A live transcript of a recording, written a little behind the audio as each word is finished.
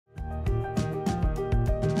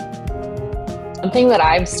Something that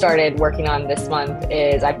I've started working on this month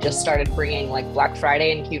is I've just started bringing like Black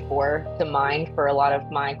Friday and Q4 to mind for a lot of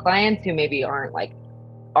my clients who maybe aren't like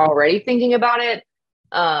already thinking about it.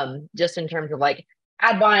 Just in terms of like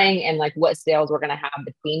ad buying and like what sales we're going to have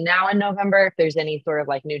between now and November. If there's any sort of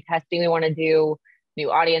like new testing we want to do, new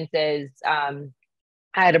audiences. I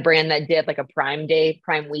had a brand that did like a Prime Day,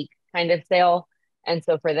 Prime Week kind of sale. And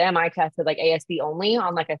so for them, I tested like ASC only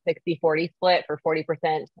on like a 60-40 split for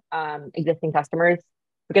 40% existing customers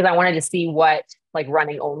because I wanted to see what like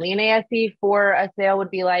running only an ASC for a sale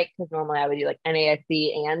would be like. Because normally I would do like an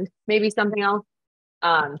ASC and maybe something else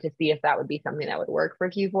to see if that would be something that would work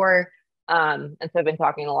for Q4. And so I've been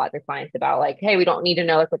talking a lot to clients about like, hey, we don't need to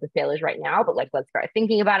know like what the sale is right now, but like let's start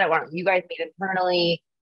thinking about it. Why don't you guys meet internally?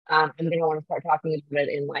 And then I want to start talking about it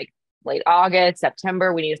in like late August,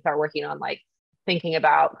 September. We need to start working on like thinking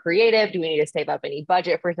about creative. Do we need to save up any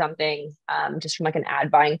budget for something? Just from like an ad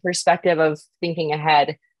buying perspective of thinking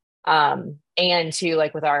ahead. And to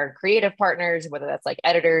like with our creative partners, whether that's like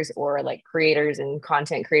editors or like creators and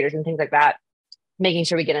content creators and things like that, making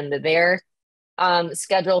sure we get into their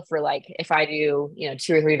schedule for like if I do,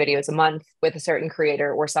 2 or 3 videos a month with a certain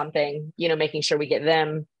creator or something, making sure we get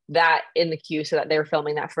them that in the queue so that they're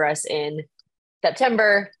filming that for us in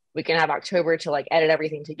September. We can have October to like edit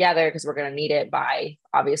everything together because we're going to need it by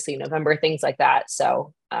obviously November, things like that.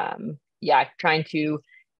 So yeah, trying to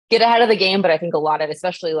get ahead of the game. But I think a lot of,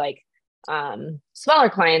 especially like smaller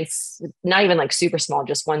clients, not even like super small,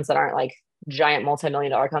 just ones that aren't like giant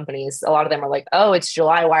multi-million-dollar companies. A lot of them are like, oh, it's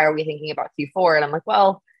July. Why are we thinking about Q4? And I'm like,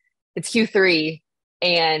 well, it's Q3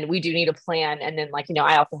 and we do need a plan. And then like,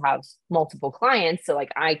 I also have multiple clients. So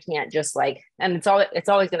like, I can't just like, and it's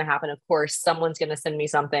always going to happen. Of course, someone's going to send me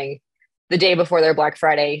something the day before their Black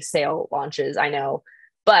Friday sale launches. I know,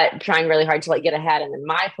 but trying really hard to like get ahead. And then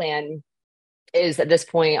my plan is at this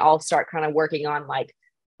point, I'll start kind of working on like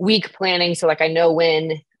week planning. So like, I know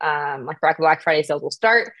when like Black Friday sales will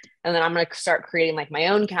start. And then I'm going to start creating like my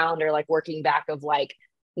own calendar, like working back of like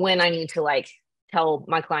when I need to like tell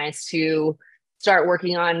my clients to start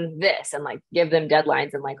working on this and like give them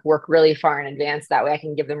deadlines and like work really far in advance. That way I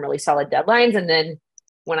can give them really solid deadlines. And then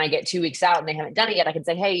when I get 2 weeks out and they haven't done it yet, I can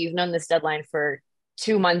say, hey, you've known this deadline for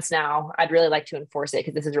 2 months now. I'd really like to enforce it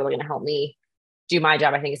because this is really going to help me do my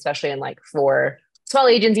job. I think, especially in like for small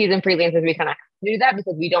agencies and freelancers, we kind of do that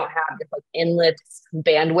because we don't have just like endless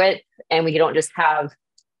bandwidth and we don't just have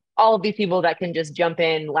all of these people that can just jump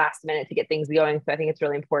in last minute to get things going. So I think it's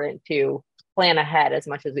really important to plan ahead as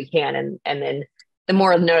much as we can. And then the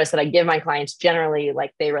more notice that I give my clients, generally,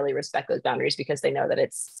 like they really respect those boundaries because they know that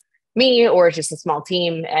it's me or it's just a small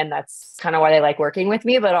team. And that's kind of why they like working with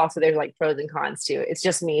me. But also there's like pros and cons too. It's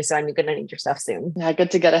just me. So I'm going to need your stuff soon. Yeah,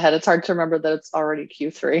 good to get ahead. It's hard to remember that it's already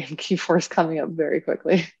Q3 and Q4 is coming up very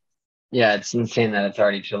quickly. Yeah, it's insane that it's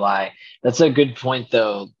already July. That's a good point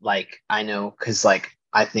though. Like I know because like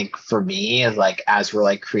I think for me, like as we're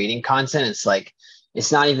like creating content, it's like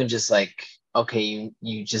it's not even just like okay,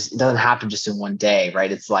 you just it doesn't happen just in one day,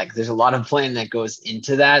 right? It's like there's a lot of planning that goes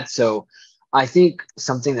into that. So I think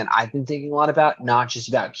something that I've been thinking a lot about, not just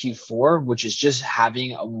about Q4, which is just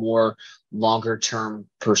having a more longer term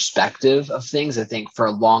perspective of things. I think for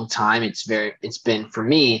a long time, it's been for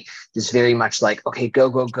me, just very much like, okay, go,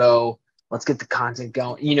 go, go. Let's get the content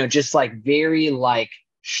going, just like very like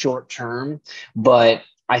short term. But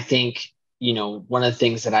I think, one of the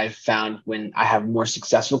things that I've found when I have more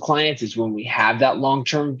successful clients is when we have that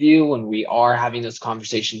long-term view, when we are having those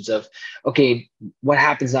conversations of, okay, what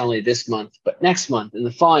happens not only this month, but next month and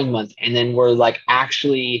the following month. And then we're like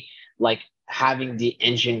actually like having the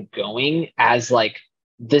engine going as like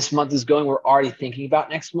this month is going, we're already thinking about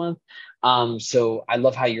next month. So I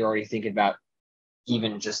love how you're already thinking about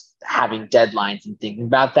even just having deadlines and thinking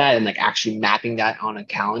about that and like actually mapping that on a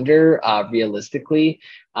calendar realistically.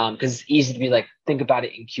 Because it's easy to be like, think about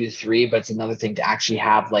it in Q3, but it's another thing to actually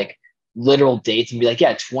have like literal dates and be like,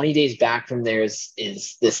 yeah, 20 days back from there is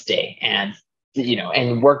this day and,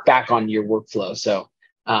 and work back on your workflow. So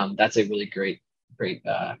that's a really great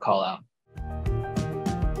call out.